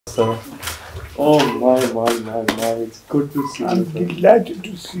Sir. Oh my. It's good to see you. I'm delighted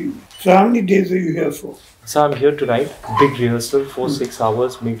to see you. So how many days are you here for? So I'm here tonight. Big rehearsal for 6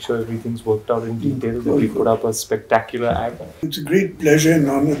 hours. Make sure everything's worked out in detail. That we put up a spectacular act. It's a great pleasure and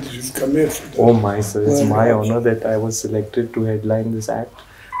honor that you've come here for that. Oh my sir, it's my honor that I was selected to headline this act.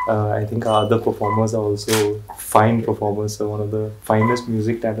 I think our other performers are also fine performers. So one of the finest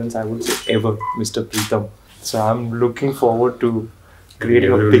music talents I would say ever, Mr. Preetham. So I'm looking forward to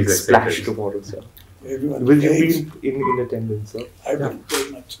creating a big splash tomorrow, sir. Everyone Will you be in attendance, sir? I will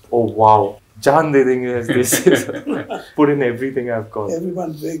very much. Oh wow. Jaan de denge as they say. Put in everything I've got.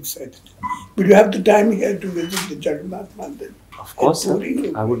 Everyone's very excited. Will you have the time here to visit the Jagannath Mandir? Of course, sir.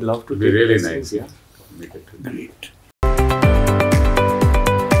 I would love to. It'd be really nice, yeah. Great.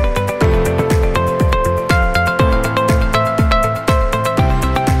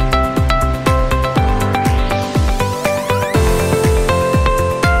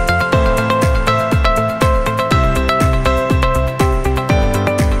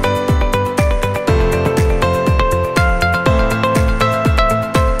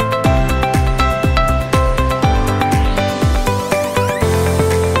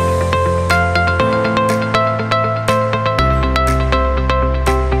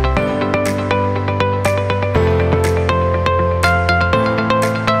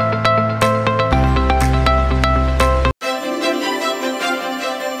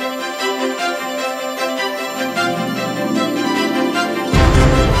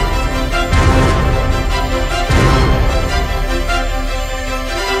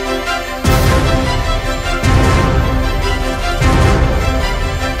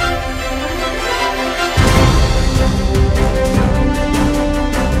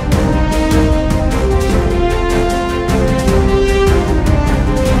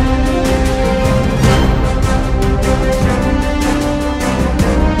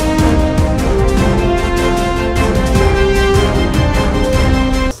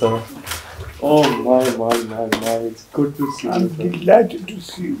 Oh my. It's good to see I'm you. delighted to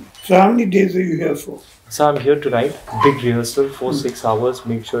see you. So how many days are you here for? So I'm here tonight. Big rehearsal for 6 hours.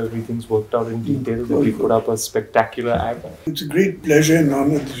 Make sure everything's worked out in detail. That we put up a spectacular act. It's a great pleasure and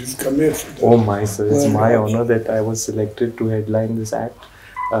honor that you've come here for that. Oh my sir, it's my honor that I was selected to headline this act.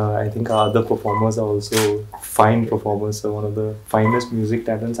 I think our other performers are also fine performers. So one of the finest music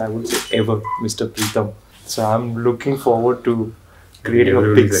talents I would say ever, Mr. Preetham. So I'm looking forward to creating a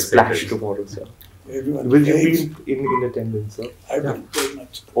big splash tomorrow, sir. Everyone Will you be in attendance, sir? I will very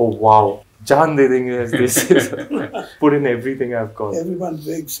much. Oh wow. Jaan de denge as they say, sir. Put in everything I've got. Everyone's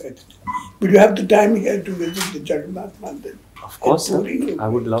very excited. Will you have the time here to visit the Jagannath Mandir? Of course, sir. I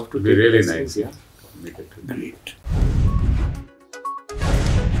would love to. It'd be really nice, yeah. Great.